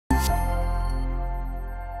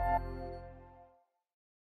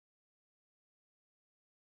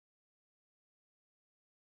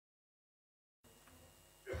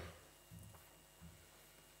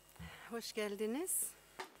hoş geldiniz.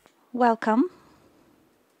 Welcome,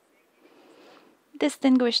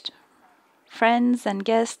 distinguished friends and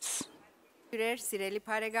guests. Birer sireli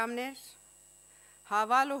peygamber.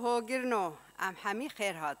 Havalu hogirno am hami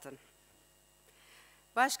khair hatın.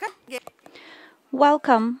 Başka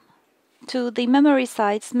Welcome to the Memory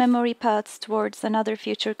Sites, Memory Paths Towards Another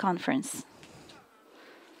Future Conference.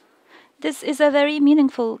 This is a very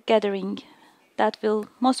meaningful gathering that will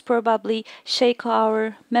most probably shake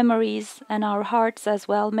our memories and our hearts as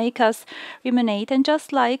well, make us ruminate. And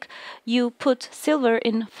just like you put silver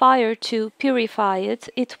in fire to purify it,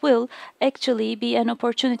 it will actually be an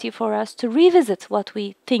opportunity for us to revisit what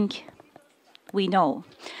we think we know.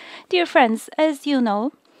 Dear friends, as you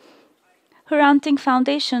know, Hrant Dink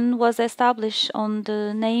Foundation was established on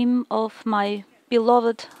the name of my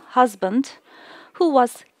beloved husband, who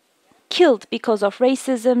was killed because of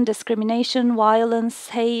racism, discrimination, violence,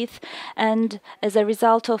 hate, and as a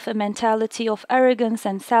result of a mentality of arrogance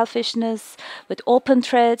and selfishness, with open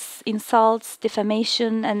threats, insults,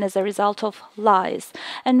 defamation, and as a result of lies.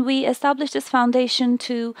 And we established this foundation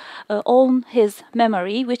to own his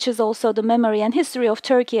memory, which is also the memory and history of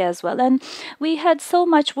Turkey as well. And we had so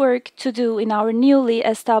much work to do in our newly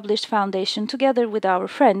established foundation together with our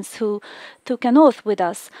friends who took an oath with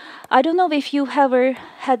us. I don't know if you ever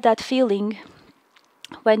had that feeling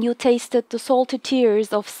when you tasted the salty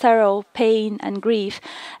tears of sorrow, pain, and grief,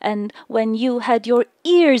 and when you had your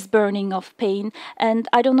ears burning of pain. And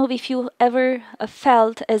I don't know if you ever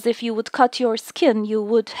felt as if you would cut your skin, you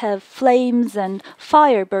would have flames and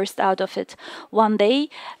fire burst out of it. One day,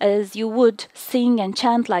 as you would sing and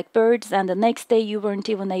chant like birds, and the next day you weren't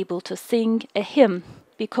even able to sing a hymn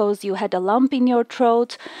because you had a lump in your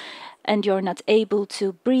throat and you're not able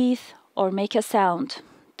to breathe or make a sound.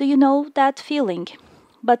 Do you know that feeling?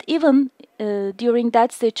 But even during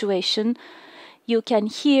that situation, you can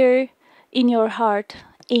hear in your heart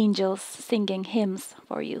angels singing hymns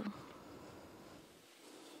for you.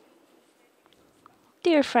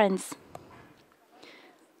 Dear friends,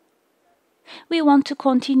 we want to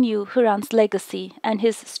continue Hrant's legacy and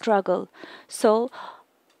his struggle. So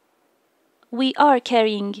we are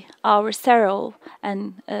carrying our sorrow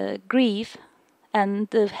and grief and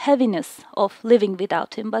the heaviness of living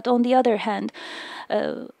without him. But on the other hand,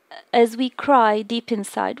 as we cry deep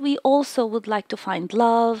inside, we also would like to find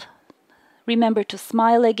love, remember to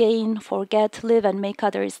smile again, forget, live, and make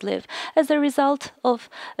others live. As a result of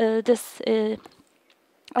this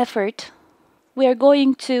effort, we are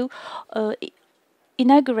going to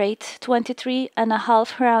inaugurate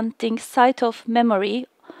 23.5 Hrant Dink Site of Memory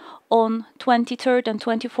on 23rd and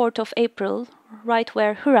 24th of April, right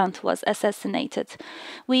where Hrant was assassinated.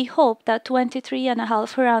 We hope that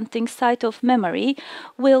 23.5 Hrant Dink Site of Memory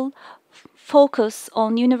will focus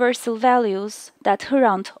on universal values that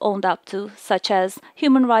Hrant owned up to, such as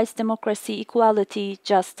human rights, democracy, equality,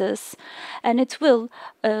 justice, and it will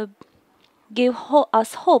give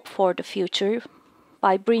us hope for the future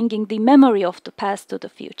by bringing the memory of the past to the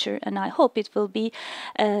future. And I hope it will be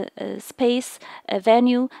a space, a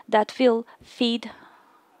venue that will feed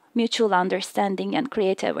mutual understanding and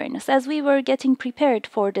create awareness. As we were getting prepared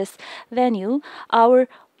for this venue, our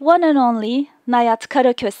one and only Nayat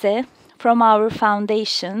Karaköse from our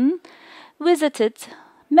foundation visited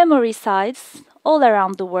memory sites all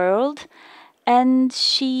around the world, and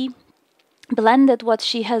she blended what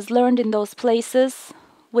she has learned in those places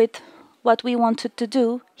with what we wanted to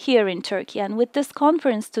do here in Turkey. And with this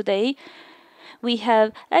conference today, we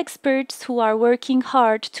have experts who are working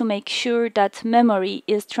hard to make sure that memory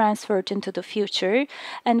is transferred into the future.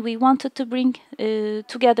 And we wanted to bring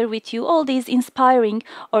together with you all these inspiring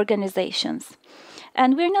organizations.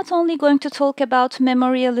 And we're not only going to talk about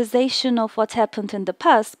memorialization of what happened in the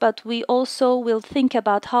past, but we also will think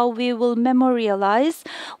about how we will memorialize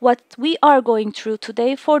what we are going through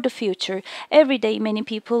today for the future. Every day, many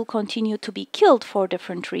people continue to be killed for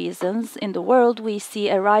different reasons. In the world, we see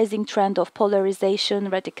a rising trend of polarization,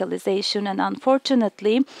 radicalization, and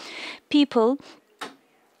unfortunately, people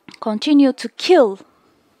continue to kill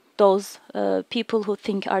those people who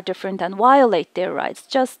think are different and violate their rights.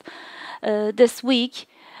 Just this week,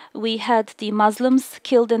 we had the Muslims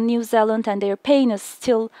killed in New Zealand, and their pain is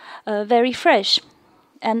still very fresh.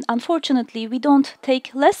 And unfortunately, we don't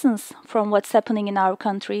take lessons from what's happening in our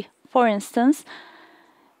country. For instance,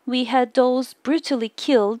 we had those brutally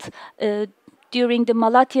killed during the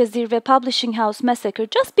Malatya Zirve Publishing House massacre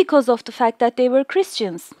just because of the fact that they were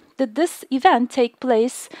Christians. Did this event take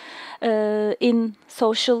place in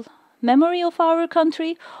social memory of our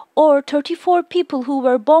country? Or 34 people who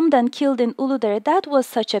were bombed and killed in Uludere, that was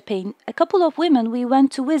such a pain. A couple of women, we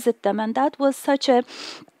went to visit them, and that was such a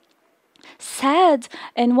sad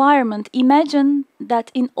environment. Imagine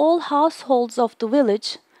that in all households of the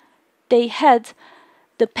village, they had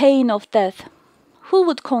the pain of death. Who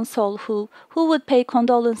would console who? Who would pay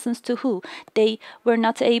condolences to who? They were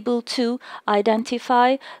not able to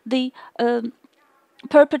identify the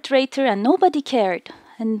perpetrator, and nobody cared.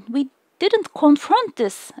 And we didn't confront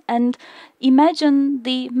this. And imagine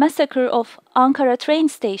the massacre of Ankara train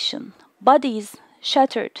station, bodies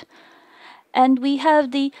shattered. And we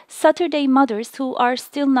have the Saturday mothers who are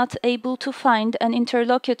still not able to find an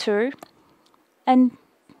interlocutor, and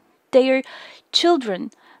their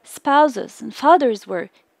children, spouses, and fathers were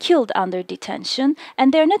killed under detention,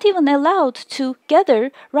 and they're not even allowed to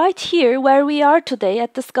gather right here where we are today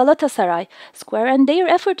at the Galatasaray Square. And their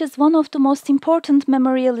effort is one of the most important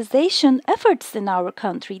memorialization efforts in our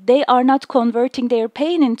country. They are not converting their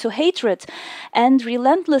pain into hatred, and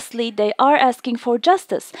relentlessly they are asking for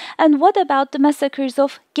justice. And what about the massacres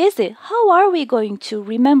of Gezi? How are we going to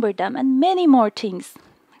remember them? And many more things.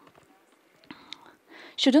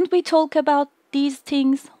 Shouldn't we talk about these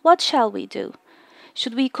things? What shall we do?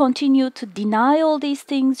 Should we continue to deny all these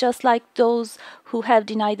things just like those who have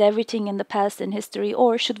denied everything in the past in history?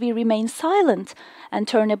 Or should we remain silent and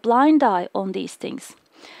turn a blind eye on these things?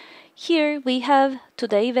 Here we have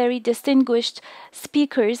today very distinguished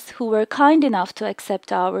speakers who were kind enough to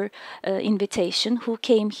accept our invitation, who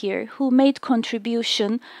came here, who made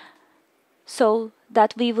contribution so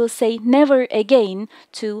that we will say never again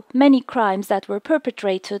to many crimes that were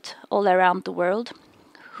perpetrated all around the world,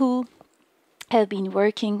 who have been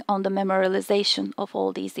working on the memorialization of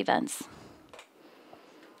all these events.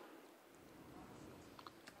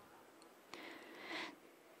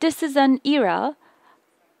 This is an era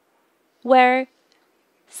where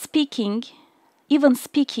speaking, even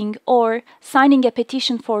speaking or signing a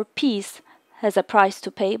petition for peace has a price to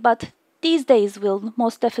pay, but these days will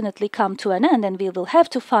most definitely come to an end, and we will have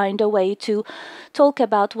to find a way to talk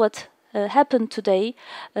about what happened today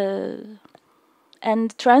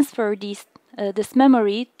and transfer this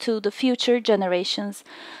memory to the future generations.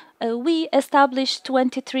 We established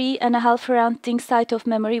 23.5 around Dink site of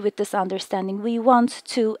memory with this understanding. We want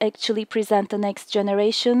to actually present the next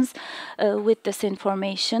generations with this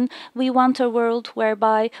information. We want a world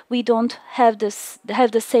whereby we don't have the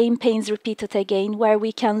same pains repeated again, where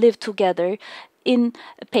we can live together in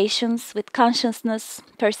patience, with consciousness,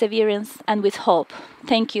 perseverance, and with hope.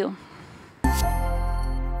 Thank you.